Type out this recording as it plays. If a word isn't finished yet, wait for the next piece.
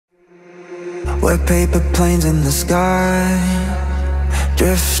We're paper planes in the sky,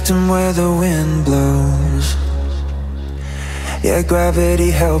 drifting where the wind blows. Yeah, gravity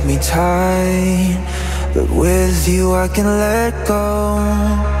held me tight, but with you I can let go.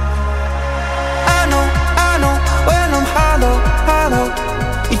 I know, when I'm hollow,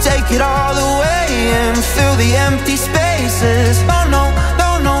 you take it all away and fill the empty spaces. Oh no,